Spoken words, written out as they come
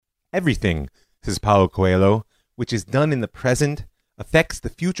Everything, says Paulo Coelho, which is done in the present affects the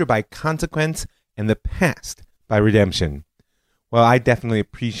future by consequence and the past by redemption. Well, I definitely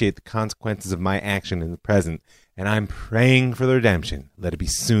appreciate the consequences of my action in the present, and I'm praying for the redemption. Let it be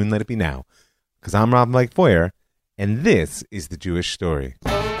soon, let it be now. Because I'm Rob Mike Foyer, and this is The Jewish Story.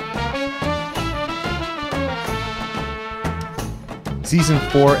 Season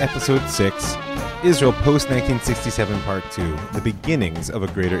 4, Episode 6, Israel Post-1967 Part 2, The Beginnings of a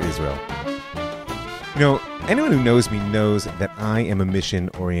Greater Israel. You know, anyone who knows me knows that I am a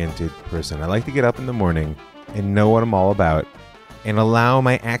mission-oriented person. I like to get up in the morning and know what I'm all about and allow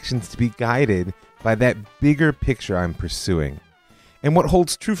my actions to be guided by that bigger picture I'm pursuing. And what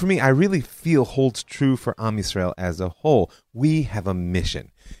holds true for me, I really feel holds true for Am Yisrael as a whole. We have a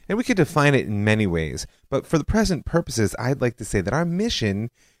mission. And we could define it in many ways. But for the present purposes, I'd like to say that our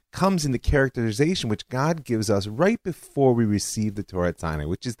mission comes in the characterization which God gives us right before we receive the Torah at Sinai,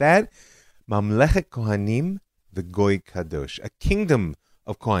 which is that Mamlechet Kohanim v'Goy Kadosh, a kingdom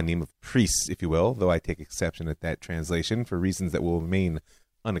of Kohanim, of priests, if you will, though I take exception at that translation for reasons that will remain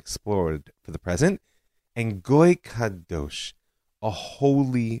unexplored for the present, and Goy Kadosh, a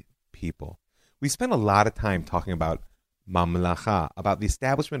holy people. We spent a lot of time talking about Mamlacha, about the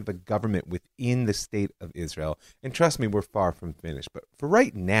establishment of a government within the state of Israel. And trust me, we're far from finished. But for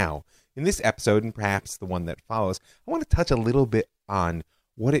right now, in this episode, and perhaps the one that follows, I want to touch a little bit on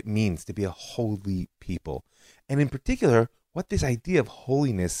what it means to be a holy people. And in particular, what this idea of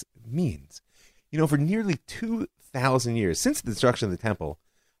holiness means. You know, for nearly 2,000 years, since the destruction of the temple,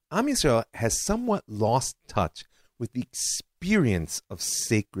 Am Yisrael has somewhat lost touch with the experience of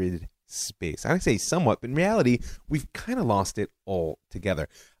sacred space. I say somewhat, but in reality, we've kind of lost it altogether.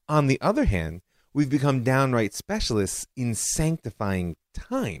 On the other hand, we've become downright specialists in sanctifying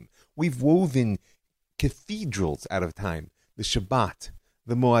time. We've woven cathedrals out of time. The Shabbat,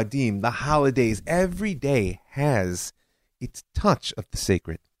 the Moadim, the holidays, every day has its touch of the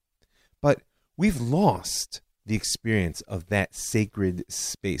sacred. But we've lost the experience of that sacred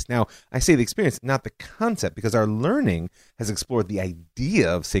space. Now, I say the experience, not the concept, because our learning has explored the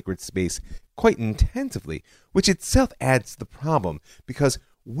idea of sacred space quite intensively, which itself adds to the problem, because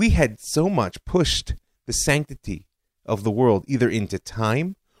we had so much pushed the sanctity of the world either into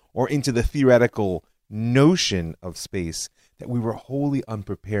time or into the theoretical notion of space that we were wholly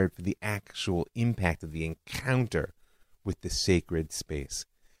unprepared for the actual impact of the encounter with the sacred space.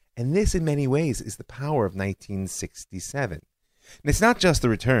 And this, in many ways, is the power of 1967. And it's not just the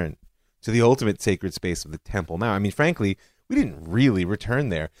return to the ultimate sacred space of the temple. Now, I mean, frankly, we didn't really return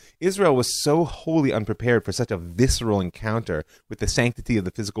there. Israel was so wholly unprepared for such a visceral encounter with the sanctity of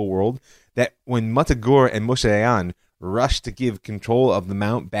the physical world that when Matagur and Moshe Dayan rushed to give control of the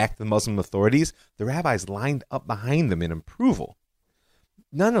mount back to the Muslim authorities, the rabbis lined up behind them in approval.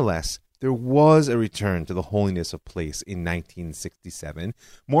 Nonetheless, there was a return to the holiness of place in 1967,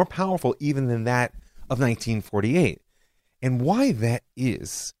 more powerful even than that of 1948. And why that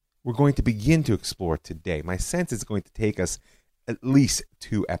is, we're going to begin to explore today. My sense is going to take us at least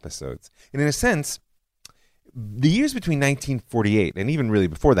 2 episodes. And in a sense, the years between 1948 and even really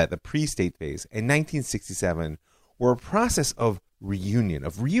before that, the pre-state phase, and 1967 were a process of reunion,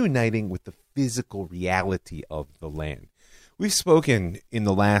 of reuniting with the physical reality of the land. We've spoken in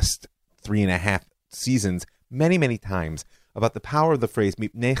the last 3.5 seasons many, many times about the power of the phrase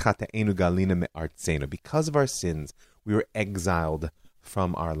 "Mipnei chata'enu galina me'artzenu." Because of our sins, we were exiled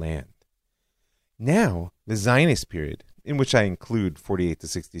from our land. Now, the Zionist period, in which I include 48 to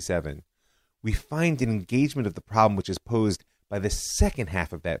 67, we find an engagement of the problem which is posed by the second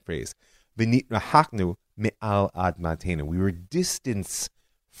half of that phrase, "V'nitrahaknu me'al admatenu." We were distanced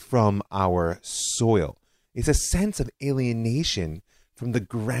from our soil. It's a sense of alienation from the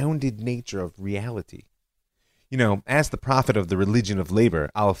grounded nature of reality. You know, as the prophet of the religion of labor,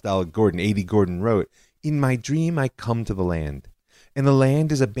 Aleph Dalet Gordon, A.D. Gordon wrote, "In my dream I come to the land, and the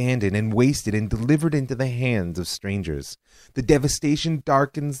land is abandoned and wasted and delivered into the hands of strangers. The devastation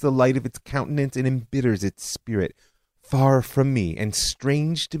darkens the light of its countenance and embitters its spirit. Far from me and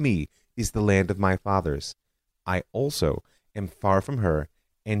strange to me is the land of my fathers. I also am far from her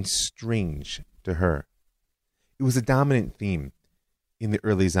and strange to her." It was a dominant theme in the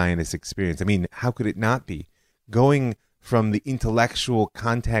early Zionist experience. I mean, how could it not be? Going from the intellectual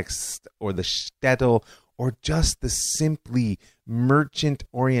context or the shtetl or just the simply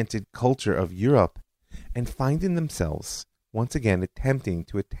merchant-oriented culture of Europe and finding themselves once again attempting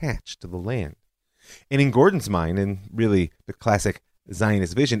to attach to the land. And in Gordon's mind, and really the classic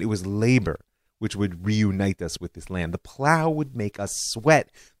Zionist vision, it was labor which would reunite us with this land. The plow would make us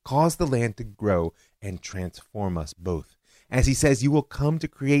sweat, cause the land to grow, and transform us both. as he says, you will come to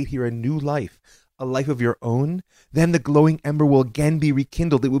create here a new life, a life of your own. Then the glowing ember will again be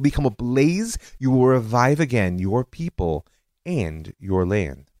rekindled. It will become a blaze. You will revive again your people and your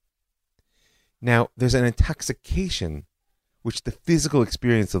land. Now, there's an intoxication which the physical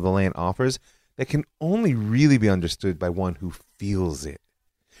experience of the land offers that can only really be understood by one who feels it.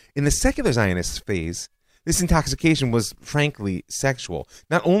 In the secular Zionist phase, this intoxication was frankly sexual,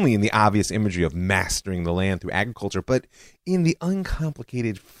 not only in the obvious imagery of mastering the land through agriculture, but in the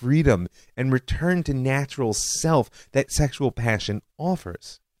uncomplicated freedom and return to natural self that sexual passion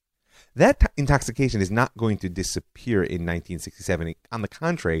offers. That intoxication is not going to disappear in 1967. On the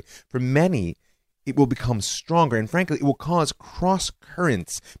contrary, for many, it will become stronger, and frankly, it will cause cross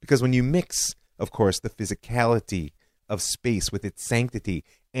currents, because when you mix, of course, the physicality of space with its sanctity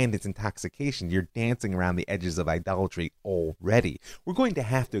and its intoxication, you're dancing around the edges of idolatry already. We're going to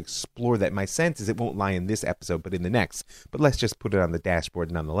have to explore that. My sense is it won't lie in this episode, but in the next. But let's just put it on the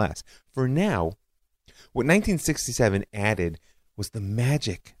dashboard nonetheless. For now, what 1967 added was the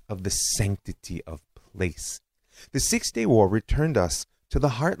magic of the sanctity of place. The Six-Day War returned us to the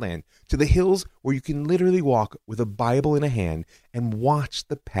heartland, to the hills where you can literally walk with a Bible in a hand and watch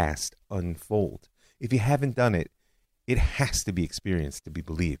the past unfold. If you haven't done it, it has to be experienced to be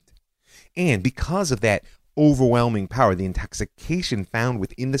believed. And because of that overwhelming power, the intoxication found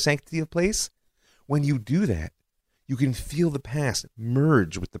within the sanctity of place, when you do that, you can feel the past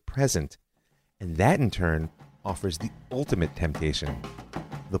merge with the present. And that in turn offers the ultimate temptation,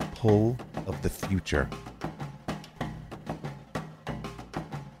 the pull of the future.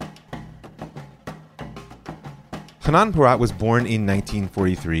 Hanan Porat was born in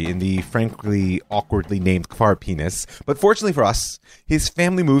 1943 in the frankly awkwardly named Kfar Pinis, but fortunately for us, his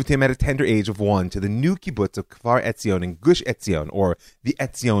family moved him at a tender age of 1 to the new kibbutz of Kfar Etzion in Gush Etzion, or the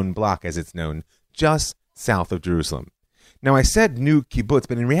Etzion block as it's known, just south of Jerusalem. Now I said new kibbutz,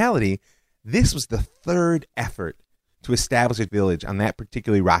 but in reality, this was the third effort to establish a village on that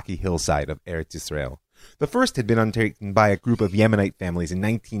particularly rocky hillside of Eretz Yisrael. The first had been undertaken by a group of Yemenite families in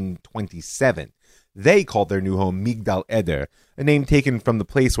 1927. They called their new home Migdal Eder, a name taken from the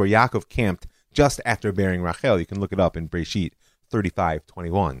place where Yaakov camped just after bearing Rachel. You can look it up in Breshit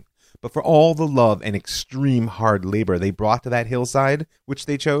 35:21. But for all the love and extreme hard labor they brought to that hillside, which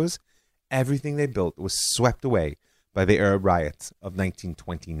they chose, everything they built was swept away by the Arab riots of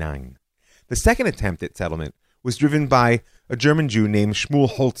 1929. The second attempt at settlement was driven by a German Jew named Shmuel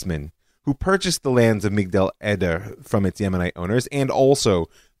Holtzman, who purchased the lands of Migdal Eder from its Yemenite owners and also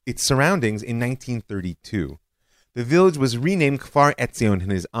its surroundings in 1932. The village was renamed Kfar Etzion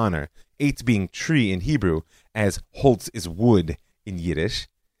in his honor, Eitz being tree in Hebrew, as Holtz is wood in Yiddish,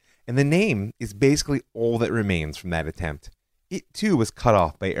 and the name is basically all that remains from that attempt. It too was cut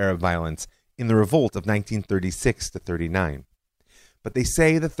off by Arab violence in the revolt of 1936-39. But they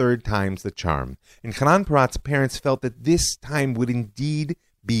say the third time's the charm, and Hanan Porat's parents felt that this time would indeed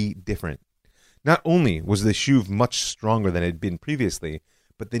be different. Not only was the shuv much stronger than it had been previously,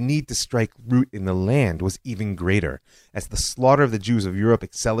 but the need to strike root in the land was even greater, as the slaughter of the Jews of Europe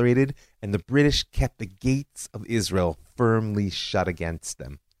accelerated and the British kept the gates of Israel firmly shut against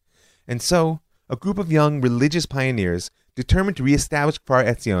them. And so, a group of young religious pioneers determined to reestablish Kfar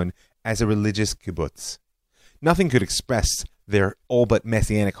Etzion as a religious kibbutz. Nothing could express their all but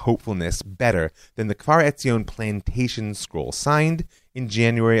messianic hopefulness better than the Kfar Etzion plantation scroll, signed in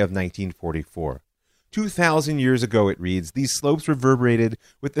January of 1944. 2,000 years ago, it reads, these slopes reverberated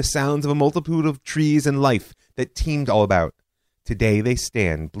with the sounds of a multitude of trees and life that teemed all about. Today they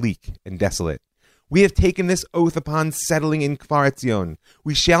stand bleak and desolate. We have taken this oath upon settling in Kfar Etzion.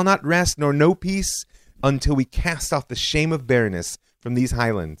 We shall not rest nor know peace until we cast off the shame of barrenness from these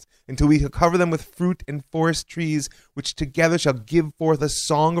highlands, until we cover them with fruit and forest trees, which together shall give forth a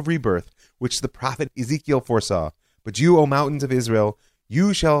song of rebirth, which the prophet Ezekiel foresaw. But you, O mountains of Israel,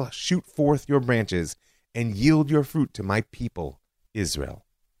 you shall shoot forth your branches and yield your fruit to my people, Israel.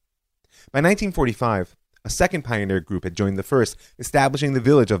 By 1945, a second pioneer group had joined the first, establishing the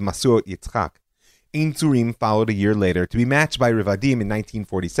village of Masuot Yitzchak. Ein Tzurim followed a year later, to be matched by Revadim in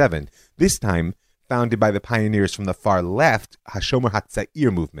 1947, this time founded by the pioneers from the far left Hashomer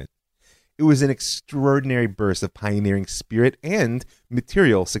HaTzair movement. It was an extraordinary burst of pioneering spirit and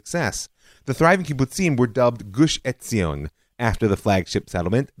material success. The thriving kibbutzim were dubbed Gush Etzion, after the flagship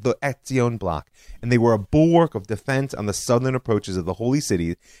settlement, the Etzion block, and they were a bulwark of defense on the southern approaches of the holy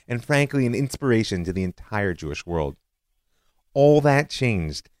city, and frankly an inspiration to the entire Jewish world. All that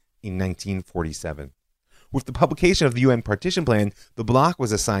changed in 1947. With the publication of the UN partition plan, the block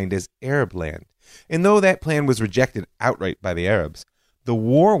was assigned as Arab land, and though that plan was rejected outright by the Arabs, the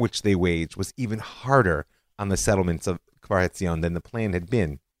war which they waged was even harder on the settlements of Kfar Etzion than the plan had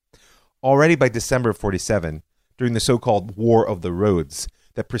been. Already by December of 47, during the so-called War of the Roads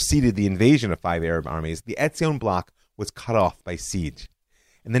that preceded the invasion of 5 Arab armies, the Etzion bloc was cut off by siege.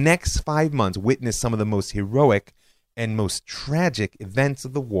 And the next 5 months witnessed some of the most heroic and most tragic events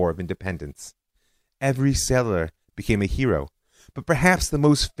of the War of Independence. Every settler became a hero, but perhaps the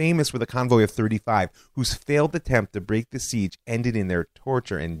most famous were the convoy of 35, whose failed attempt to break the siege ended in their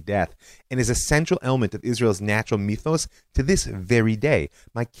torture and death, and is a central element of Israel's natural mythos to this very day.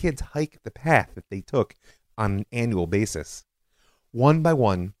 My kids hike the path that they took on an annual basis. One by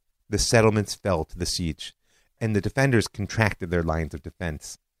one, the settlements fell to the siege, and the defenders contracted their lines of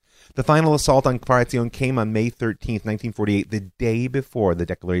defense. The final assault on Kfar Etzion came on May 13, 1948, the day before the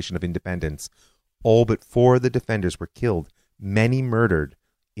Declaration of Independence. All but 4 of the defenders were killed, many murdered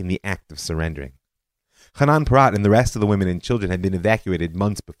in the act of surrendering. Hanan Porat and the rest of the women and children had been evacuated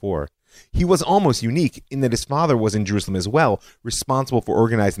months before. He was almost unique in that his father was in Jerusalem as well, responsible for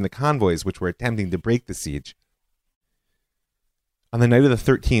organizing the convoys which were attempting to break the siege. On the night of the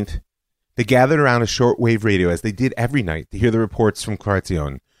 13th, they gathered around a shortwave radio as they did every night to hear the reports from Kfar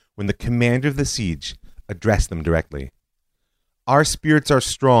Etzion, when the commander of the siege addressed them directly. "Our spirits are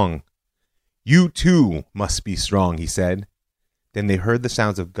strong. You too must be strong," he said. Then they heard the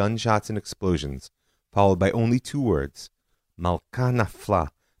sounds of gunshots and explosions, followed by only 2 words, Malka Nafla,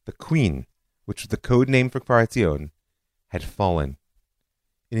 the queen, which was the code name for Kfar Etzion, had fallen.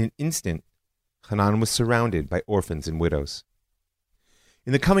 In an instant, Hanan was surrounded by orphans and widows.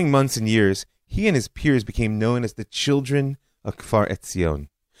 In the coming months and years, he and his peers became known as the children of Kfar Etzion.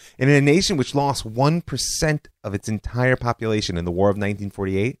 And in a nation which lost 1% of its entire population in the War of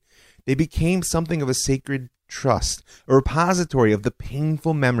 1948, they became something of a sacred trust, a repository of the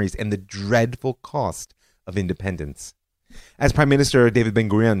painful memories and the dreadful cost of independence. As Prime Minister David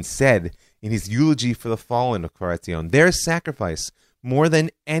Ben-Gurion said in his eulogy for the fallen of Kfar Etzion, their sacrifice, more than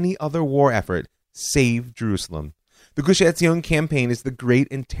any other war effort, saved Jerusalem. The Gush Etzion campaign is the great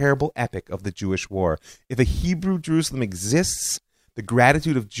and terrible epic of the Jewish war. If a Hebrew Jerusalem exists, the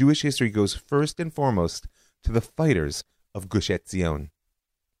gratitude of Jewish history goes first and foremost to the fighters of Gush Etzion.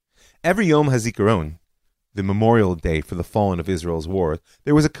 Every Yom HaZikaron, the memorial day for the fallen of Israel's war,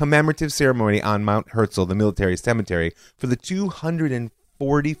 there was a commemorative ceremony on Mount Herzl, the military cemetery, for the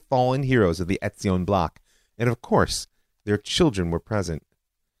 240 fallen heroes of the Etzion bloc, and of course, their children were present.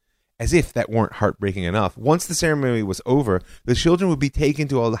 As if that weren't heartbreaking enough, once the ceremony was over, the children would be taken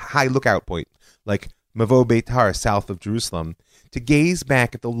to a high lookout point, like Mavo Beitar, south of Jerusalem, to gaze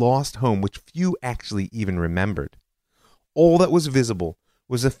back at the lost home which few actually even remembered. All that was visible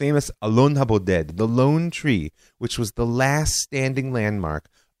was the famous Alon HaBoded, the lone tree, which was the last standing landmark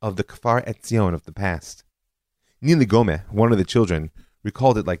of the Kfar Etzion of the past. Nili Gome, one of the children,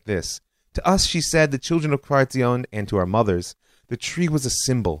 recalled it like this. To us, she said, the children of Kfar Etzion, and to our mothers, the tree was a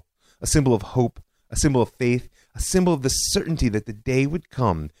symbol of hope, a symbol of faith, a symbol of the certainty that the day would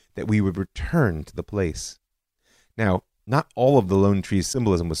come that we would return to the place. Now, not all of the lone tree's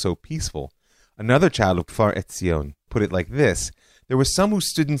symbolism was so peaceful. Another child of Kfar Etzion put it like this. There were some who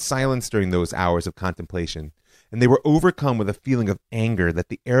stood in silence during those hours of contemplation, and they were overcome with a feeling of anger that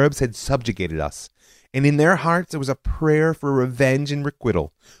the Arabs had subjugated us. And in their hearts there was a prayer for revenge and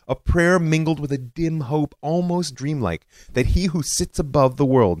requital, a prayer mingled with a dim hope, almost dreamlike, that he who sits above the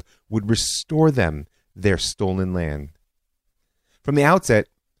world would restore them their stolen land. From the outset,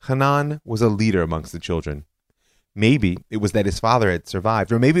 Hanan was a leader amongst the children. Maybe it was that his father had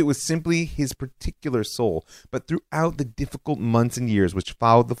survived, or maybe it was simply his particular soul. But throughout the difficult months and years which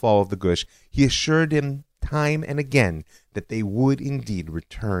followed the fall of the Gush, he assured him time and again that they would indeed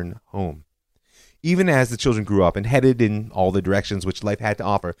return home. Even as the children grew up and headed in all the directions which life had to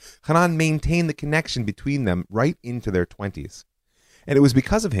offer, Hanan maintained the connection between them right into their 20s. And it was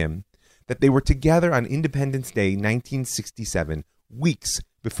because of him that they were together on Independence Day 1967, weeks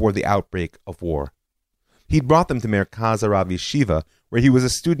before the outbreak of war. He'd brought them to Merkaz Arav Yeshiva, where he was a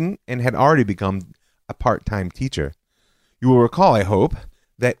student and had already become a part-time teacher. You will recall, I hope,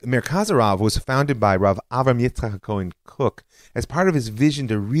 that Merkaz Arav was founded by Rav Avram Yitzchak Cohen Cook as part of his vision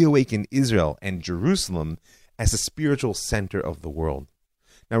to reawaken Israel and Jerusalem as the spiritual center of the world.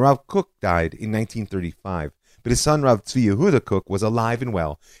 Now, Rav Cook died in 1935, but his son Rav Tzvi Yehuda Cook was alive and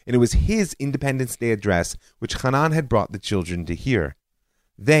well, and it was his Independence Day address which Hanan had brought the children to hear.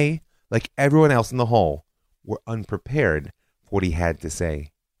 They, like everyone else in the hall, were unprepared for what he had to say.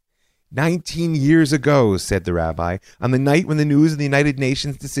 19 years ago, said the rabbi, on the night when the news of the United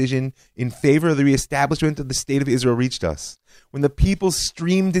Nations decision in favor of the reestablishment of the State of Israel reached us, when the people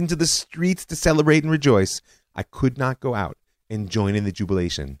streamed into the streets to celebrate and rejoice, I could not go out and join in the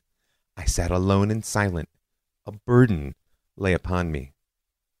jubilation. I sat alone and silent, a burden lay upon me.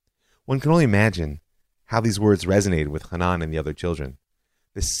 One can only imagine how these words resonated with Hanan and the other children.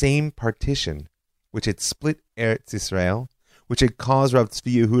 The same partition which had split Eretz Israel, which had caused Rav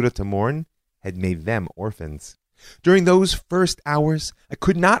Tzvi Yehuda to mourn, had made them orphans. During those first hours, I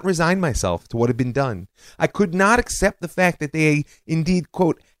could not resign myself to what had been done. I could not accept the fact that they indeed,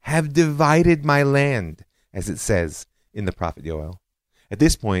 quote, have divided my land, as it says in the prophet Yoel. At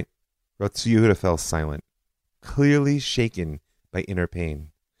this point, Rav Tzvi Yehuda fell silent, clearly shaken by inner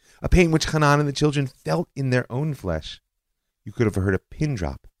pain, a pain which Hanan and the children felt in their own flesh. You could have heard a pin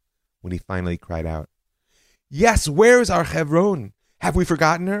drop when he finally cried out, "Yes, where is our Hebron? Have we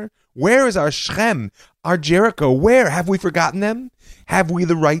forgotten her? Where is our Shechem, our Jericho? Where? Have we forgotten them? Have we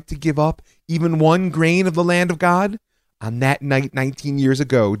the right to give up even one grain of the land of God?" On that night 19 years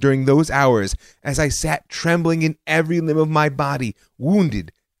ago, during those hours, as I sat trembling in every limb of my body,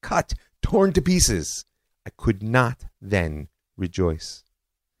 wounded, cut, torn to pieces, I could not then rejoice.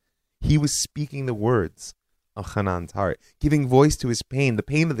 He was speaking the words of Hanan's heart, giving voice to his pain, the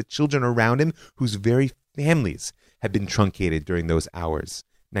pain of the children around him whose very families had been truncated during those hours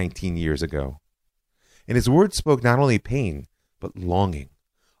 19 years ago. And his words spoke not only pain, but longing,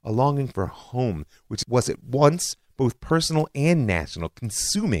 a longing for home, which was at once both personal and national,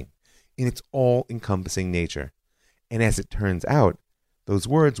 consuming in its all-encompassing nature. And as it turns out, those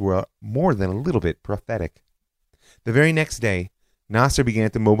words were more than a little bit prophetic. The very next day, Nasser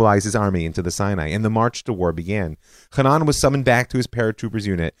began to mobilize his army into the Sinai, and the march to war began. Hanan was summoned back to his paratroopers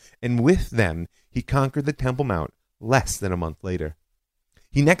unit, and with them he conquered the Temple Mount less than a month later.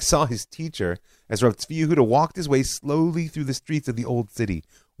 He next saw his teacher as Rav Tzvi Yehuda walked his way slowly through the streets of the old city,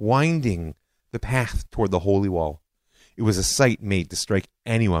 winding the path toward the Holy Wall. It was a sight made to strike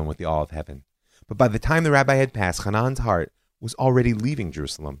anyone with the awe of heaven. But by the time the rabbi had passed, Hanan's heart was already leaving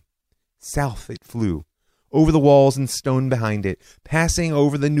Jerusalem. South it flew, over the walls and stone behind it, passing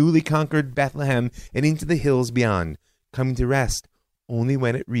over the newly conquered Bethlehem and into the hills beyond, coming to rest only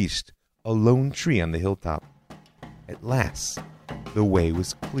when it reached a lone tree on the hilltop. At last, the way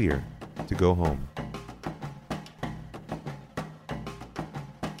was clear to go home.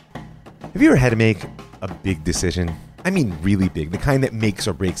 Have you ever had to make a big decision? I mean really big, the kind that makes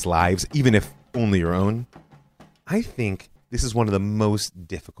or breaks lives, even if only your own? I think this is one of the most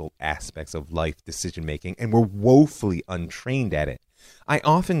difficult aspects of life decision-making, and we're woefully untrained at it. I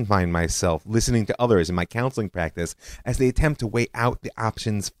often find myself listening to others in my counseling practice as they attempt to weigh out the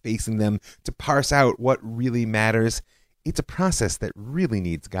options facing them, to parse out what really matters. It's a process that really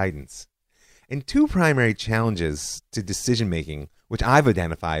needs guidance. And two primary challenges to decision-making, which I've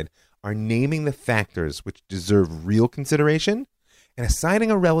identified, are naming the factors which deserve real consideration and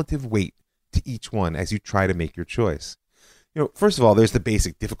assigning a relative weight to each one as you try to make your choice. First of all, there's the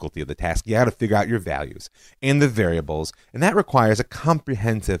basic difficulty of the task. You got to figure out your values and the variables, and that requires a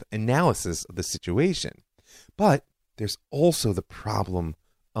comprehensive analysis of the situation. But there's also the problem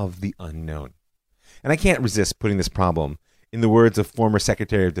of the unknown. And I can't resist putting this problem in the words of former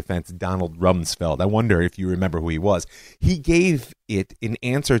Secretary of Defense Donald Rumsfeld. I wonder if you remember who he was. He gave it in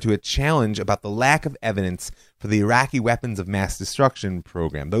answer to a challenge about the lack of evidence for the Iraqi weapons of mass destruction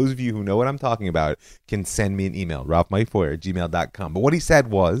program. Those of you who know what I'm talking about can send me an email, ralphmikefoyer@gmail.com. But what he said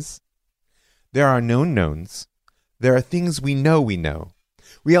was, there are known knowns. There are things we know we know.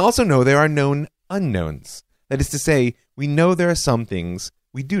 We also know there are known unknowns. That is to say, we know there are some things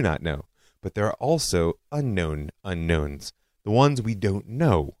we do not know, but there are also unknown unknowns. The ones we don't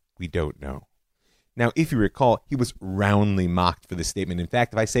know, we don't know. Now, if you recall, he was roundly mocked for this statement. In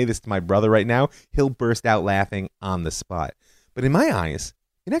fact, if I say this to my brother right now, he'll burst out laughing on the spot. But in my eyes,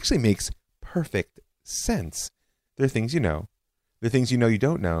 it actually makes perfect sense. There are things you know. There are things you know you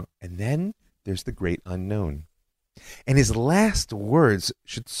don't know. And then there's the great unknown. And his last words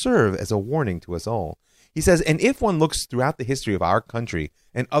should serve as a warning to us all. He says, and if one looks throughout the history of our country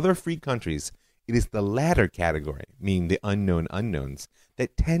and other free countries, it is the latter category, meaning the unknown unknowns,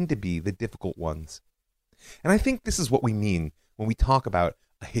 that tend to be the difficult ones. And I think this is what we mean when we talk about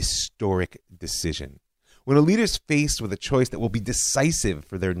a historic decision. When a leader is faced with a choice that will be decisive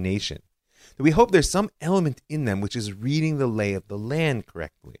for their nation, that we hope there's some element in them which is reading the lay of the land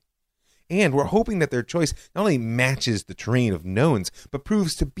correctly. And we're hoping that their choice not only matches the terrain of knowns, but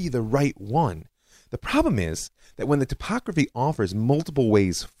proves to be the right one. The problem is that when the topography offers multiple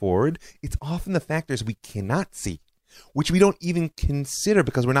ways forward, it's often the factors we cannot see, which we don't even consider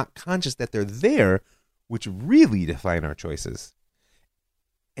because we're not conscious that they're there, which really define our choices.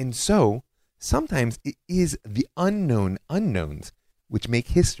 And so, sometimes it is the unknown unknowns which make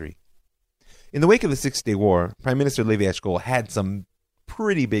history. In the wake of the Six-Day War, Prime Minister Levi Eshkol had some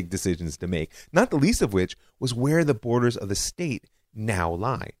pretty big decisions to make, not the least of which was where the borders of the state now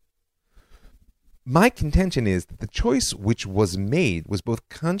lie. My contention is that the choice which was made was both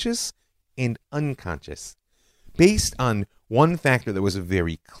conscious and unconscious, based on one factor that was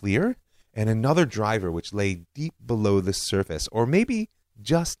very clear and another driver which lay deep below the surface, or maybe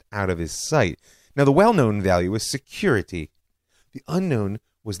just out of his sight. Now, the well-known value was security. The unknown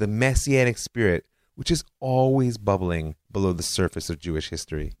was the messianic spirit, which is always bubbling below the surface of Jewish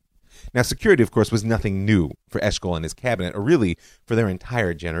history. Now, security, of course, was nothing new for Eshkol and his cabinet, or really for their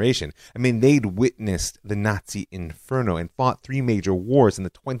entire generation. I mean, they'd witnessed the Nazi inferno and fought 3 major wars in the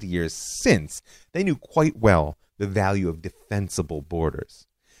 20 years since. They knew quite well the value of defensible borders.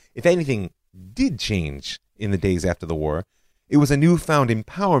 If anything did change in the days after the war, it was a newfound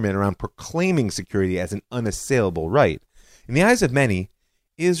empowerment around proclaiming security as an unassailable right. In the eyes of many,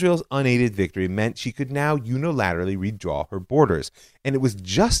 Israel's unaided victory meant she could now unilaterally redraw her borders, and it was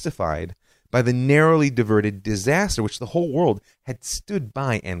justified by the narrowly diverted disaster which the whole world had stood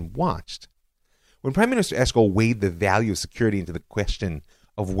by and watched. When Prime Minister Eshkol weighed the value of security into the question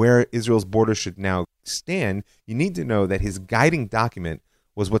of where Israel's borders should now stand, you need to know that his guiding document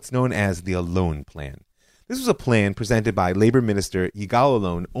was what's known as the Alon Plan. This was a plan presented by Labor Minister Yigal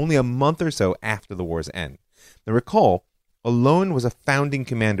Allon only a month or so after the war's end. Now recall, Allon was a founding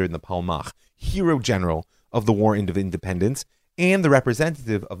commander in the Palmach, hero general of the War of Independence, and the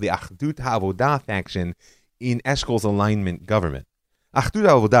representative of the Achdut HaAvodah faction in Eshkol's alignment government. Achdut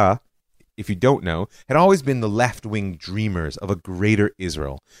HaAvodah, if you don't know, had always been the left-wing dreamers of a greater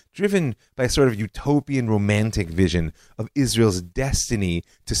Israel, driven by a sort of utopian romantic vision of Israel's destiny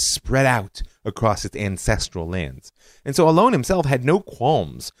to spread out across its ancestral lands. And so Allon himself had no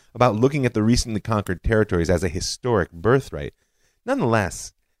qualms about looking at the recently conquered territories as a historic birthright.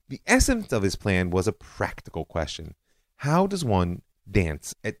 Nonetheless, the essence of his plan was a practical question. How does one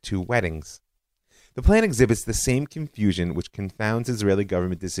dance at 2 weddings? The plan exhibits the same confusion which confounds Israeli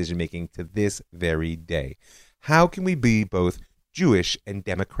government decision-making to this very day. How can we be both Jewish and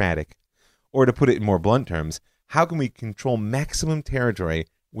democratic? Or to put it in more blunt terms, how can we control maximum territory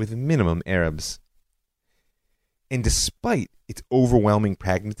with minimum Arabs? And despite its overwhelming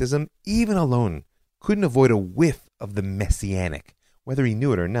pragmatism, even Allon couldn't avoid a whiff of the messianic, whether he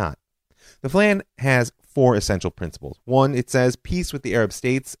knew it or not. The plan has 4 essential principles. 1, it says peace with the Arab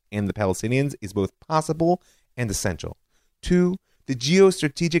states and the Palestinians is both possible and essential. 2, the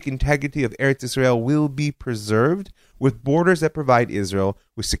geostrategic integrity of Eretz Israel will be preserved with borders that provide Israel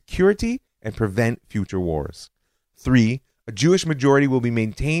with security and prevent future wars. 3, a Jewish majority will be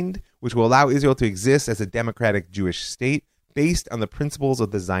maintained, which will allow Israel to exist as a democratic Jewish state based on the principles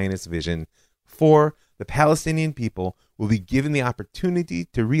of the Zionist vision. 4, the Palestinian people will be given the opportunity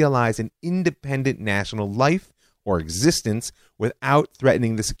to realize an independent national life or existence without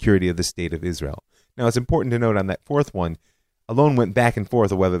threatening the security of the state of Israel. Now, it's important to note on that 4th one, Allon went back and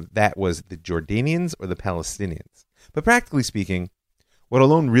forth on whether that was the Jordanians or the Palestinians. But practically speaking, what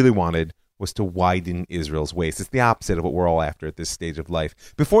Allon really wanted was to widen Israel's waist. It's the opposite of what we're all after at this stage of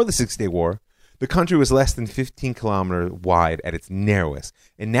life. Before the Six-Day War, the country was less than 15 kilometers wide at its narrowest,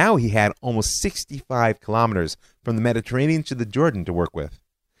 and now he had almost 65 kilometers from the Mediterranean to the Jordan to work with.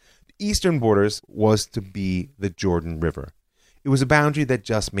 The eastern borders was to be the Jordan River. It was a boundary that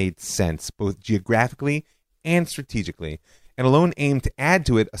just made sense, both geographically and strategically, and Allon aimed to add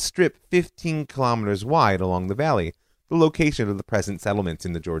to it a strip 15 kilometers wide along the valley, the location of the present settlements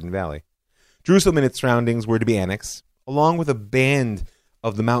in the Jordan Valley. Jerusalem and its surroundings were to be annexed, along with a band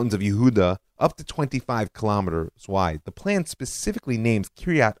of the mountains of Yehuda up to 25 kilometers wide. The plan specifically names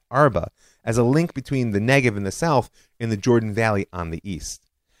Kiryat Arba as a link between the Negev in the south and the Jordan Valley on the east.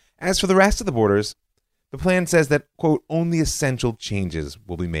 As for the rest of the borders, the plan says that, quote, only essential changes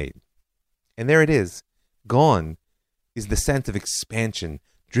will be made. And there it is. Gone is the sense of expansion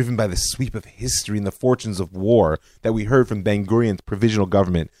driven by the sweep of history and the fortunes of war that we heard from Ben-Gurion's provisional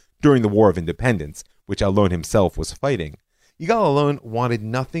government during the War of Independence, which Allon himself was fighting. Yigal Allon wanted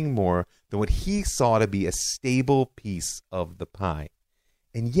nothing more than what he saw to be a stable piece of the pie.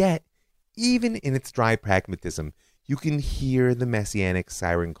 And yet, even in its dry pragmatism, you can hear the messianic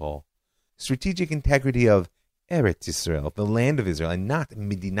siren call. Strategic integrity of Eretz Israel, the land of Israel, and not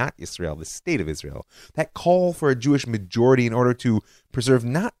Medinat Israel, the state of Israel. That call for a Jewish majority in order to preserve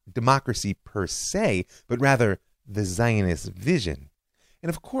not democracy per se, but rather the Zionist vision. And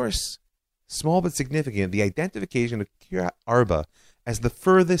of course, small but significant, the identification of Kiryat Arba as the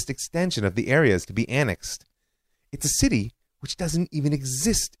furthest extension of the areas to be annexed. It's a city which doesn't even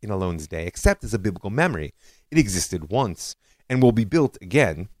exist in Allon's day, except as a biblical memory. It existed once and will be built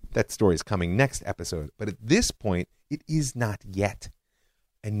again. That story is coming next episode. But at this point, it is not yet.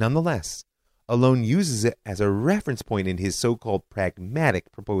 And nonetheless, Alon uses it as a reference point in his so-called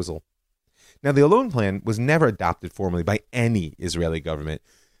pragmatic proposal. Now, the Alon Plan was never adopted formally by any Israeli government,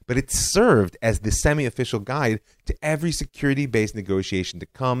 but it served as the semi-official guide to every security-based negotiation to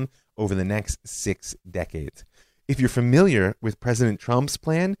come over the next 6 decades. If you're familiar with President Trump's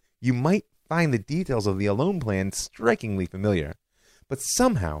plan, you might find the details of the Alon Plan strikingly familiar. But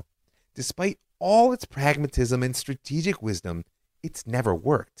somehow, despite all its pragmatism and strategic wisdom, it's never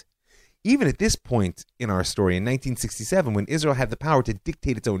worked. Even at this point in our story, in 1967, when Israel had the power to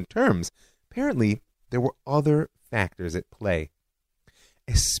dictate its own terms, apparently there were other factors at play.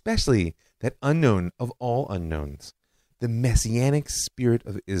 Especially that unknown of all unknowns, the messianic spirit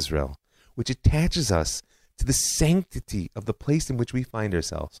of Israel, which attaches us to the sanctity of the place in which we find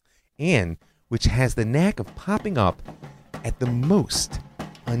ourselves, and which has the knack of popping up at the most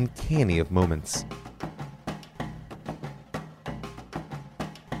uncanny of moments.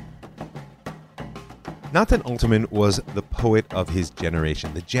 Natan Alterman was the poet of his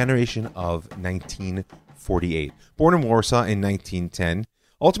generation, the generation of 1948. Born in Warsaw in 1910,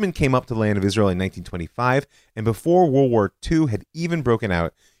 Alterman came up to the land of Israel in 1925, and before World War II had even broken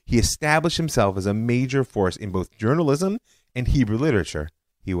out, he established himself as a major force in both journalism and Hebrew literature.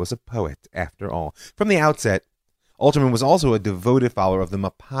 He was a poet, after all. From the outset, Alterman was also a devoted follower of the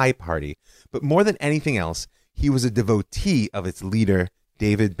Mapai Party, but more than anything else, he was a devotee of its leader,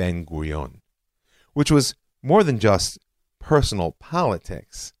 David Ben-Gurion, which was more than just personal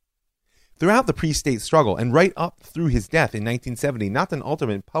politics. Throughout the pre-state struggle, and right up through his death in 1970, Natan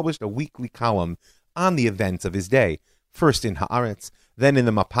Alterman published a weekly column on the events of his day, first in Haaretz, then in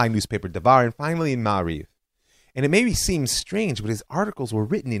the Mapai newspaper Davar, and finally in Ma'ariv. And it maybe seems strange, but his articles were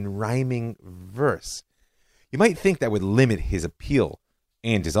written in rhyming verse. You might think that would limit his appeal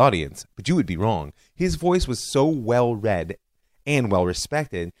and his audience, but you would be wrong. His voice was so well read and well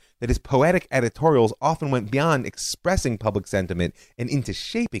respected that his poetic editorials often went beyond expressing public sentiment and into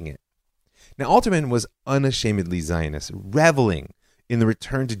shaping it. Now, Alterman was unashamedly Zionist, reveling in the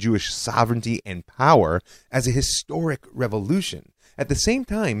return to Jewish sovereignty and power as a historic revolution. At the same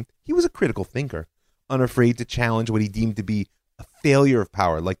time, he was a critical thinker, unafraid to challenge what he deemed to be a failure of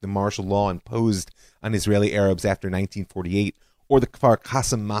power, like the martial law imposed on Israeli Arabs after 1948 or the Kfar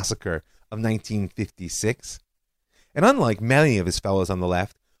Qasim massacre of 1956. And unlike many of his fellows on the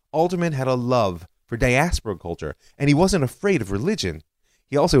left, Alterman had a love for diaspora culture, and he wasn't afraid of religion.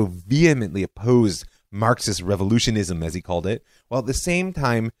 He also vehemently opposed Marxist revolutionism, as he called it, while at the same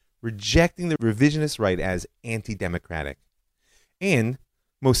time rejecting the revisionist right as anti-democratic. And,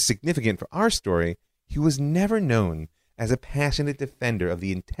 most significant for our story, he was never known as a passionate defender of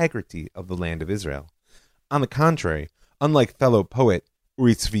the integrity of the land of Israel. On the contrary, unlike fellow poet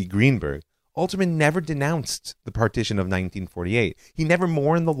Uri Tzvi Greenberg, Alterman never denounced the partition of 1948. He never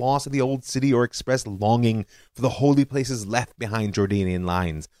mourned the loss of the old city or expressed longing for the holy places left behind Jordanian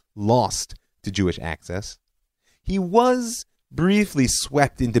lines, lost to Jewish access. He was briefly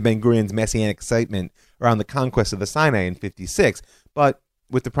swept into Ben-Gurion's messianic excitement around the conquest of the Sinai in 56, but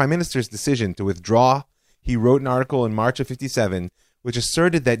with the Prime Minister's decision to withdraw, he wrote an article in March of 57 which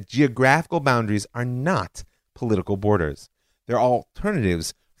asserted that geographical boundaries are not political borders. They're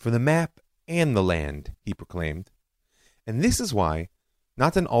alternatives for the map and the land, he proclaimed. And this is why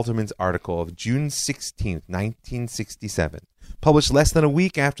Natan Alterman's article of June 16, 1967, published less than a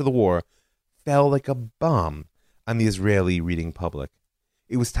week after the war, fell like a bomb on the Israeli reading public.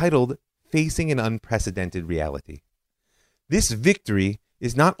 It was titled, Facing an Unprecedented Reality. This victory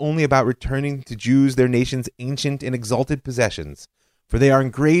is not only about returning to Jews their nation's ancient and exalted possessions, for they are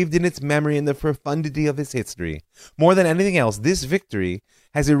engraved in its memory in the profundity of its history. More than anything else, this victory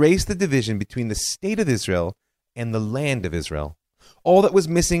has erased the division between the state of Israel and the land of Israel. All that was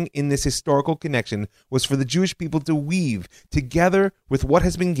missing in this historical connection was for the Jewish people to weave, together with what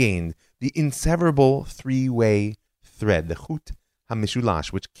has been gained, the inseverable three-way thread, the Chut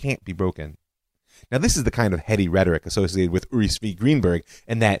HaMishulash, which can't be broken. Now, this is the kind of heady rhetoric associated with Uri Tzvi Greenberg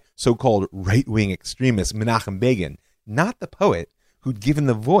and that so-called right-wing extremist Menachem Begin, not the poet who'd given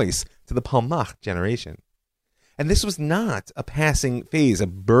the voice to the Palmach generation. And this was not a passing phase, a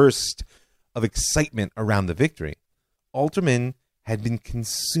burst of excitement around the victory. Alterman had been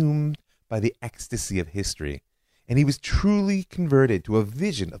consumed by the ecstasy of history, and he was truly converted to a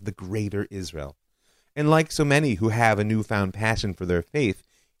vision of the greater Israel. And like so many who have a newfound passion for their faith,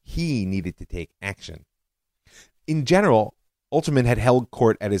 he needed to take action. In general, Alterman had held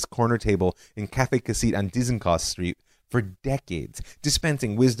court at his corner table in Café Cassit on Dizengoff Street for decades,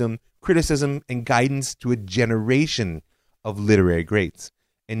 dispensing wisdom, criticism, and guidance to a generation of literary greats.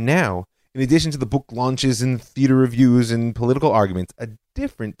 And now, In addition to the book launches and theater reviews and political arguments, a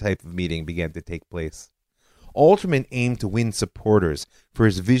different type of meeting began to take place. Alterman aimed to win supporters for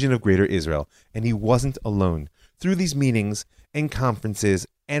his vision of Greater Israel, and he wasn't alone. Through these meetings and conferences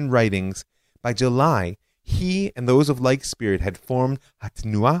and writings, by July, he and those of like spirit had formed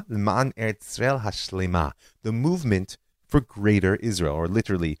Hatnua L'Man Eretz Yisrael Hashlema, the movement for Greater Israel, or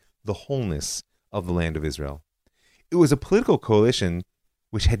literally the wholeness of the land of Israel. It was a political coalition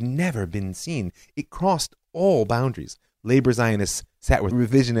which had never been seen. It crossed all boundaries. Labor Zionists sat with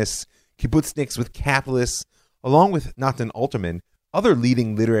revisionists, kibbutzniks with capitalists. Along with Natan Alterman, other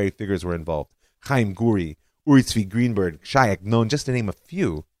leading literary figures were involved. Chaim Guri, Uri Tzvi Greenberg, Shai Agnon, just to name a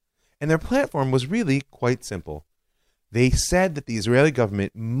few. And their platform was really quite simple. They said that the Israeli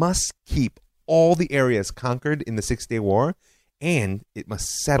government must keep all the areas conquered in the Six-Day War, and it must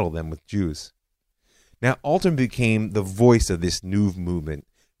settle them with Jews. Now, Alterman became the voice of this new movement,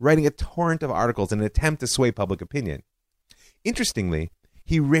 writing a torrent of articles in an attempt to sway public opinion. Interestingly,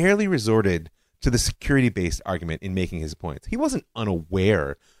 he rarely resorted to the security-based argument in making his points. He wasn't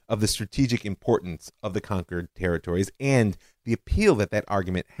unaware of the strategic importance of the conquered territories and the appeal that that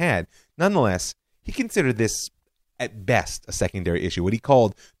argument had. Nonetheless, he considered this, at best, a secondary issue, what he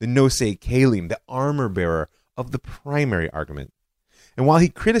called the Nosei Kalim, the armor-bearer of the primary argument. And while he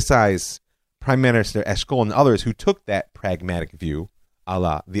criticized Prime Minister Eshkol and others who took that pragmatic view, a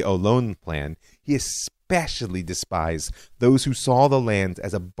la the Olon plan, he especially despised those who saw the land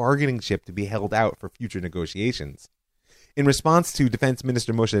as a bargaining chip to be held out for future negotiations. In response to Defense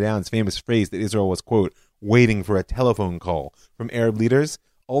Minister Moshe Dayan's famous phrase that Israel was, quote, waiting for a telephone call from Arab leaders,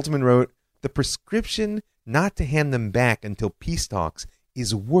 Alterman wrote, "The prescription not to hand them back until peace talks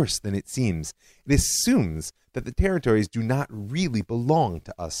is worse than it seems. It assumes that the territories do not really belong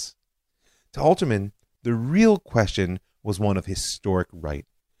to us." To Alterman, the real question was one of historic right.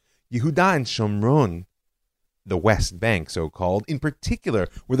 Yehuda and Shomron, the West Bank, so-called, in particular,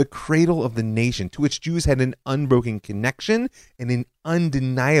 were the cradle of the nation to which Jews had an unbroken connection and an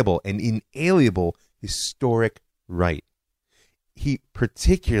undeniable and inalienable historic right. He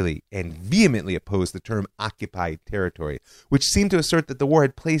particularly and vehemently opposed the term occupied territory, which seemed to assert that the war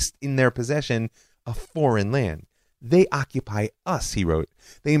had placed in their possession a foreign land. They occupy us, he wrote.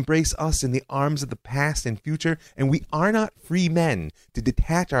 They embrace us in the arms of the past and future, and we are not free men to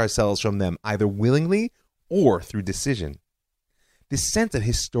detach ourselves from them either willingly or through decision. This sense of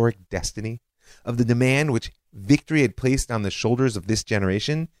historic destiny, of the demand which victory had placed on the shoulders of this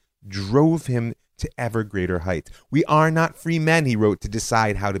generation, drove him to ever greater heights. We are not free men, he wrote, to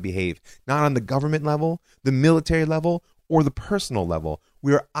decide how to behave, not on the government level, the military level, or the personal level.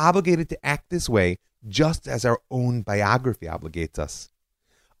 We are obligated to act this way just as our own biography obligates us.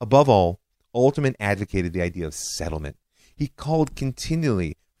 Above all, Alterman advocated the idea of settlement. He called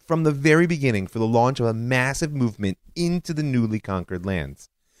continually from the very beginning for the launch of a massive movement into the newly conquered lands.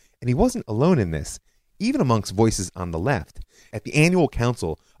 And he wasn't alone in this, even amongst voices on the left. At the annual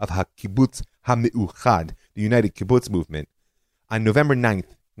council of HaKibbutz HaMe'uchad, the United Kibbutz Movement, on November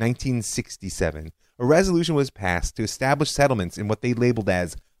 9th, 1967, a resolution was passed to establish settlements in what they labeled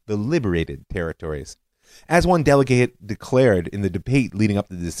as the liberated territories. As one delegate declared in the debate leading up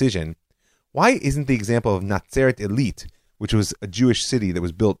to the decision, why isn't the example of Natzeret Elite, which was a Jewish city that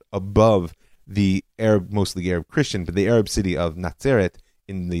was built above the Arab, mostly Arab Christian, but the Arab city of Natzeret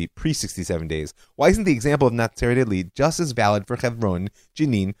in the pre-67 days, why isn't the example of Natzeret Elite just as valid for Hebron,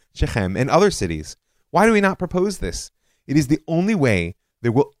 Jenin, Shechem, and other cities? Why do we not propose this? It is the only way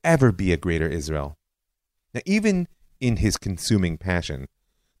there will ever be a greater Israel. Now, even in his consuming passion,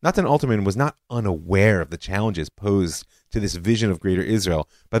 Natan Alterman was not unaware of the challenges posed to this vision of Greater Israel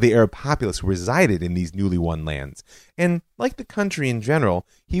by the Arab populace who resided in these newly won lands. And like the country in general,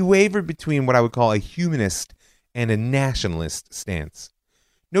 he wavered between what I would call a humanist and a nationalist stance.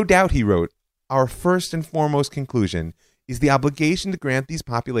 No doubt, he wrote, our first and foremost conclusion is the obligation to grant these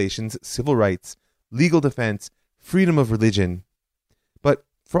populations civil rights, legal defense, freedom of religion. But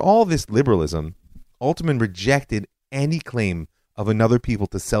for all this liberalism, Alterman rejected any claim of another people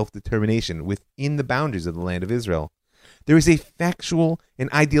to self-determination within the boundaries of the land of Israel. There is a factual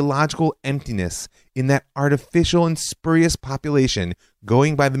and ideological emptiness in that artificial and spurious population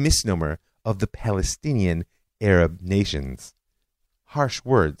going by the misnomer of the Palestinian Arab nations. Harsh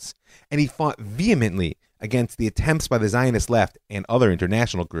words, and he fought vehemently against the attempts by the Zionist left and other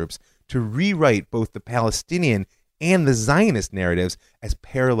international groups to rewrite both the Palestinian and the Zionist narratives as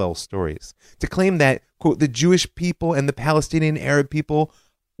parallel stories, to claim that, quote, the Jewish people and the Palestinian Arab people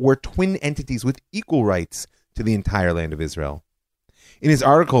were twin entities with equal rights to the entire land of Israel. In his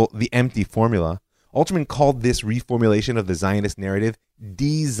article, The Empty Formula, Alterman called this reformulation of the Zionist narrative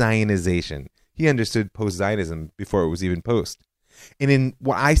de-Zionization. He understood post-Zionism before it was even post. And in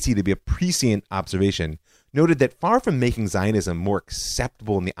what I see to be a prescient observation, noted that far from making Zionism more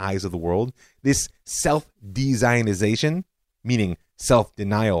acceptable in the eyes of the world, this self-de-Zionization, meaning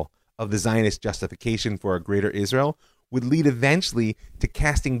self-denial of the Zionist justification for a greater Israel, would lead eventually to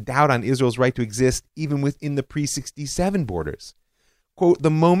casting doubt on Israel's right to exist even within the pre-67 borders. Quote, the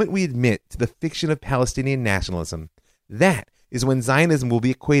moment we admit to the fiction of Palestinian nationalism, that is when Zionism will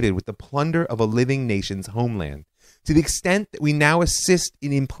be equated with the plunder of a living nation's homeland. To the extent that we now assist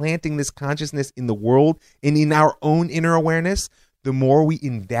in implanting this consciousness in the world and in our own inner awareness, the more we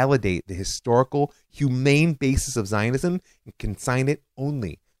invalidate the historical, humane basis of Zionism and consign it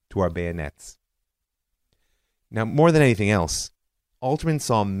only to our bayonets. Now, more than anything else, Alterman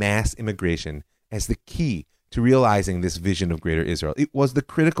saw mass immigration as the key to realizing this vision of Greater Israel. It was the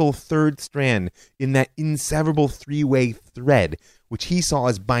critical third strand in that inseverable three-way thread which he saw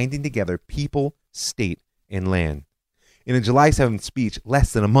as binding together people, state, and land. In a July 7th speech,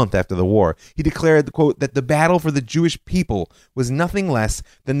 less than a month after the war, he declared, quote, that the battle for the Jewish people was nothing less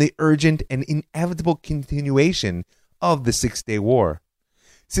than the urgent and inevitable continuation of the Six-Day War.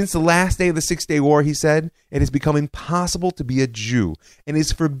 Since the last day of the Six-Day War, he said, it has become impossible to be a Jew and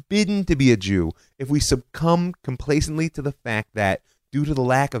is forbidden to be a Jew if we succumb complacently to the fact that, due to the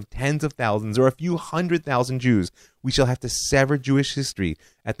lack of tens of thousands or a few 100,000 Jews, we shall have to sever Jewish history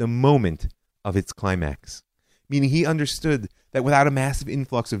at the moment of its climax. Meaning he understood that without a massive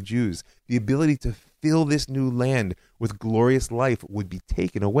influx of Jews, the ability to fill this new land with glorious life would be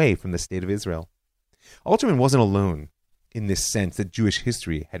taken away from the state of Israel. Alterman wasn't alone in this sense that Jewish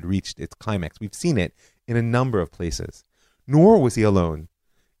history had reached its climax. We've seen it in a number of places. Nor was he alone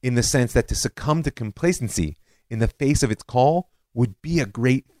in the sense that to succumb to complacency in the face of its call would be a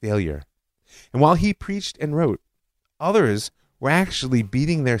great failure. And while he preached and wrote, others were actually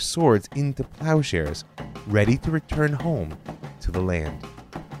beating their swords into plowshares, ready to return home to the land.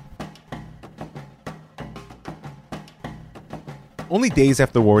 Only days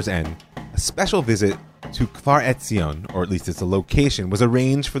after the war's end, a special visit to Kfar Etzion, or at least its location, was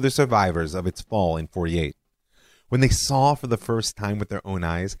arranged for the survivors of its fall in 48. When they saw for the first time with their own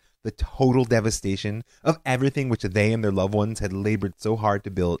eyes the total devastation of everything which they and their loved ones had labored so hard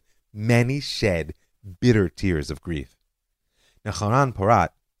to build, many shed bitter tears of grief. Now, Haran Porat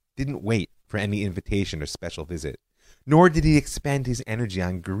didn't wait for any invitation or special visit, nor did he expend his energy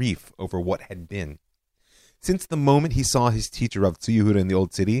on grief over what had been. Since the moment he saw his teacher Rav Tzvi Yehuda in the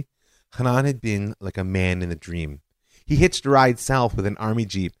Old City, Hanan had been like a man in a dream. He hitched a ride south with an army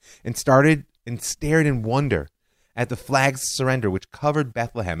jeep and started and stared in wonder at the flag's surrender which covered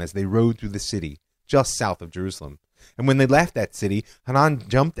Bethlehem as they rode through the city, just south of Jerusalem. And when they left that city, Hanan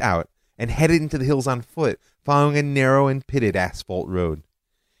jumped out and headed into the hills on foot, following a narrow and pitted asphalt road.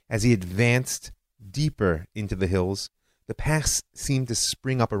 As he advanced deeper into the hills, the paths seemed to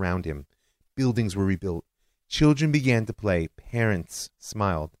spring up around him. Buildings were rebuilt. Children began to play. Parents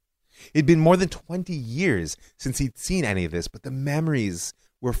smiled. It had been more than 20 years since he'd seen any of this, but the memories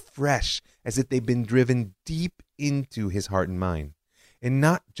were fresh, as if they'd been driven deep into his heart and mind. And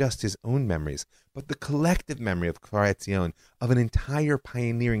not just his own memories, but the collective memory of Kfar Etzion, of an entire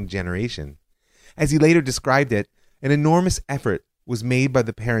pioneering generation. As he later described it, an enormous effort was made by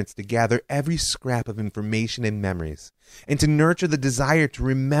the parents to gather every scrap of information and memories, and to nurture the desire to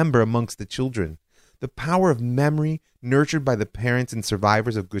remember amongst the children. The power of memory, nurtured by the parents and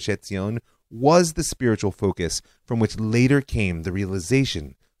survivors of Gush Etzion, was the spiritual focus from which later came the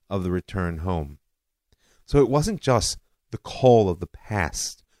realization of the return home. So it wasn't just the call of the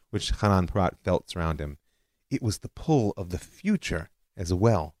past which Hanan Porat felt surround him. It was the pull of the future as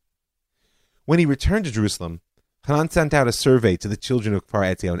well. When he returned to Jerusalem, Hanan sent out a survey to the children of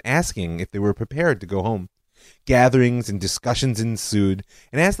Kfar Etzion asking if they were prepared to go home. Gatherings and discussions ensued,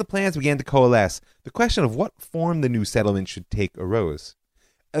 and as the plans began to coalesce, the question of what form the new settlement should take arose.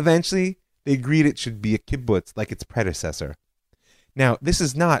 Eventually, they agreed it should be a kibbutz like its predecessor. Now, this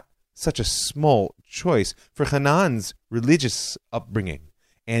is not such a small choice for Hanan's religious upbringing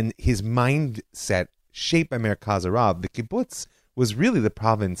and his mindset shaped by Merkaz Arav. The kibbutz was really the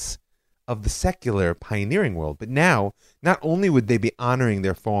province of the secular pioneering world. But now, not only would they be honoring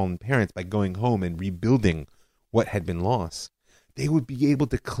their fallen parents by going home and rebuilding what had been lost, they would be able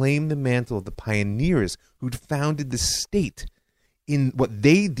to claim the mantle of the pioneers who'd founded the state in what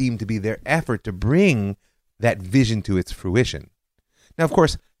they deemed to be their effort to bring that vision to its fruition. Now, of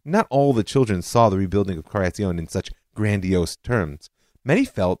course, not all the children saw the rebuilding of Kfar Etzion in such grandiose terms. Many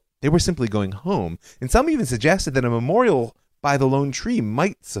felt they were simply going home, and some even suggested that a memorial by the lone tree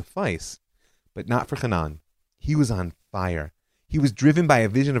might suffice. But not for Hanan. He was on fire. He was driven by a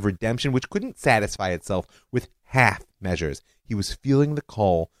vision of redemption which couldn't satisfy itself with half measures. He was feeling the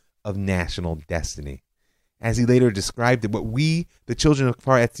call of national destiny. As he later described it, what we, the children of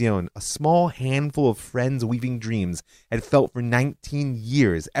Kfar Etzion, a small handful of friends weaving dreams, had felt for 19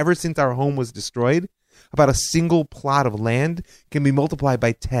 years, ever since our home was destroyed, about a single plot of land can be multiplied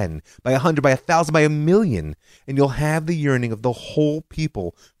by 10, by 100, by 1,000, by 1,000,000, and you'll have the yearning of the whole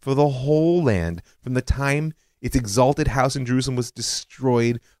people for the whole land from the time its exalted house in Jerusalem was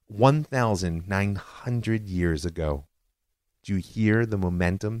destroyed 1,900 years ago. Do you hear the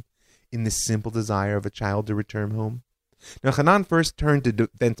momentum in this simple desire of a child to return home? Now, Hanan first turned to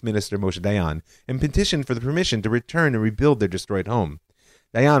Defense Minister Moshe Dayan and petitioned for the permission to return and rebuild their destroyed home.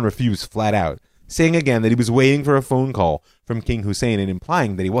 Dayan refused flat out, saying again that he was waiting for a phone call from King Hussein and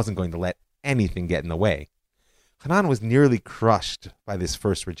implying that he wasn't going to let anything get in the way. Hanan was nearly crushed by this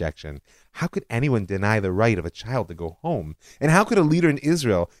first rejection. How could anyone deny the right of a child to go home? And how could a leader in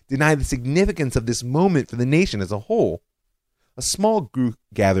Israel deny the significance of this moment for the nation as a whole? A small group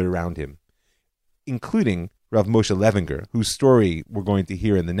gathered around him, including Rav Moshe Levinger, whose story we're going to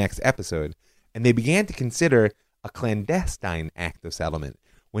hear in the next episode, and they began to consider a clandestine act of settlement.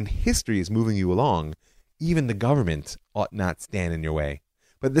 When history is moving you along, even the government ought not stand in your way.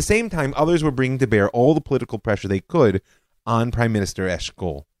 But at the same time, others were bringing to bear all the political pressure they could on Prime Minister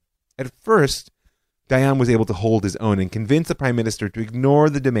Eshkol. At first, Dayan was able to hold his own and convince the Prime Minister to ignore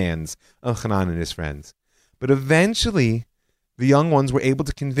the demands of Hanan and his friends. But eventually, the young ones were able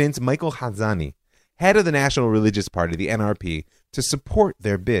to convince Michael Hazani, head of the National Religious Party, the NRP, to support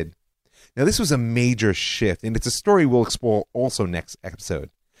their bid. Now, this was a major shift, and it's a story we'll explore also next episode.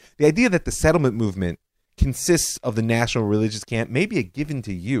 The idea that the settlement movement consists of the national religious camp may be a given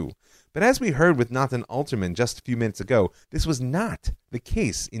to you, but as we heard with Nathan Alterman just a few minutes ago, this was not the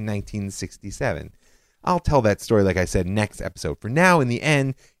case in 1967. I'll tell that story, like I said, next episode. For now, in the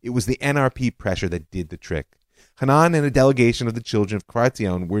end, it was the NRP pressure that did the trick. Hanan and a delegation of the children of Kfar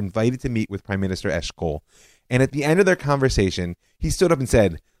Etzion were invited to meet with Prime Minister Eshkol, and at the end of their conversation, he stood up and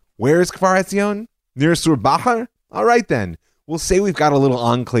said, "Where is Kfar Etzion? Near Sur Bahar? All right then. We'll say we've got a little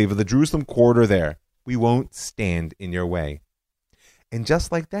enclave of the Jerusalem quarter there. We won't stand in your way." And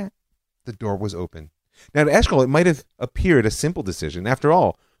just like that, the door was open. Now, to Eshkol, it might have appeared a simple decision. After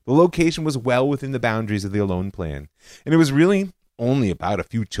all, the location was well within the boundaries of the Alon plan, and it was really only about a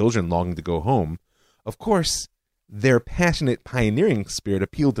few children longing to go home. Of course, their passionate pioneering spirit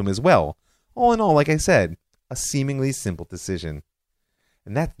appealed to him as well. All in all, like I said, a seemingly simple decision.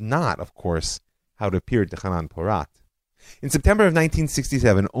 And that's not, of course, how it appeared to Hanan Porat. In September of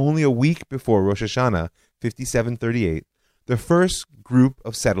 1967, only a week before Rosh Hashanah, 5738, the first group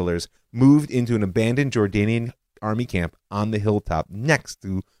of settlers moved into an abandoned Jordanian army camp on the hilltop next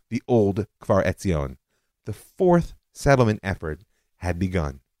to the old Kfar Etzion. The fourth settlement effort had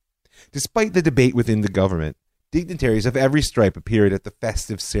begun. Despite the debate within the government, dignitaries of every stripe appeared at the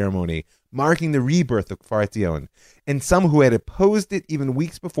festive ceremony marking the rebirth of Kfar Etzion, and some who had opposed it even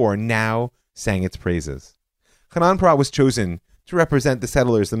weeks before now sang its praises. Hanan Porat was chosen to represent the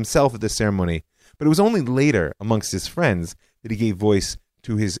settlers themselves at the ceremony, but it was only later, amongst his friends, that he gave voice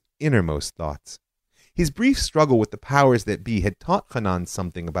to his innermost thoughts. His brief struggle with the powers that be had taught Hanan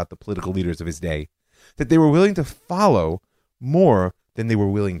something about the political leaders of his day, that they were willing to follow more than they were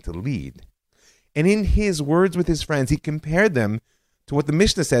willing to lead. And in his words with his friends, he compared them to what the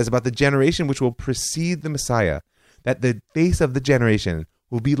Mishnah says about the generation which will precede the Messiah, that the face of the generation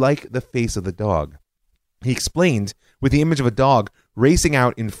will be like the face of the dog. He explained with the image of a dog racing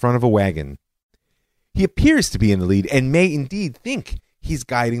out in front of a wagon. He appears to be in the lead and may indeed think he's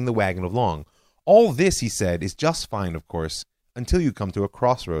guiding the wagon along. All this, he said, is just fine, of course, until you come to a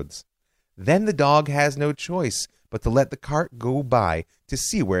crossroads. Then the dog has no choice but to let the cart go by to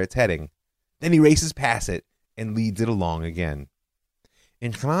see where it's heading. Then he races past it and leads it along again.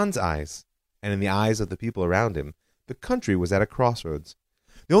 In Hanan's eyes, and in the eyes of the people around him, the country was at a crossroads.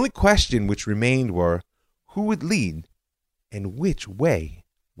 The only question which remained were, who would lead, and which way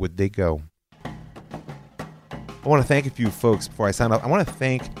would they go? I want to thank a few folks before I sign off. I want to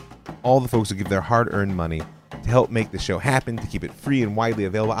thank all the folks who give their hard-earned money to help make the show happen, to keep it free and widely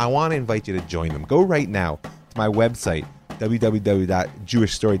available. I want to invite you to join them. Go right now to my website,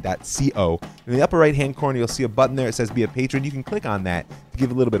 www.jewishstory.co. In the upper right-hand corner, you'll see a button there that says Be a Patron. You can click on that to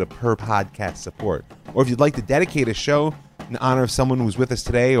give a little bit of per-podcast support. Or if you'd like to dedicate a show in honor of someone who's with us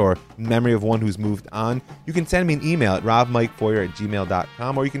today or in memory of one who's moved on, you can send me an email at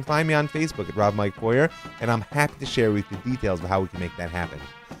ravmikefeuer@gmail.com, or you can find me on Facebook at ravmikefeuer, and I'm happy to share with you the details of how we can make that happen.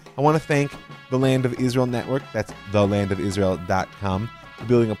 I want to thank the Land of Israel Network, that's thelandofisrael.com, for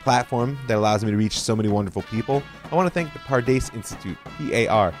building a platform that allows me to reach so many wonderful people. I want to thank the Pardes Institute,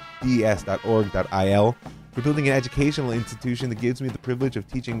 pardes.org.il, for building an educational institution that gives me the privilege of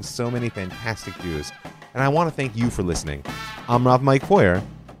teaching so many fantastic Jews. And I want to thank you for listening. I'm Rav Mike Feuer,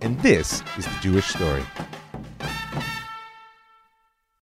 and this is The Jewish Story.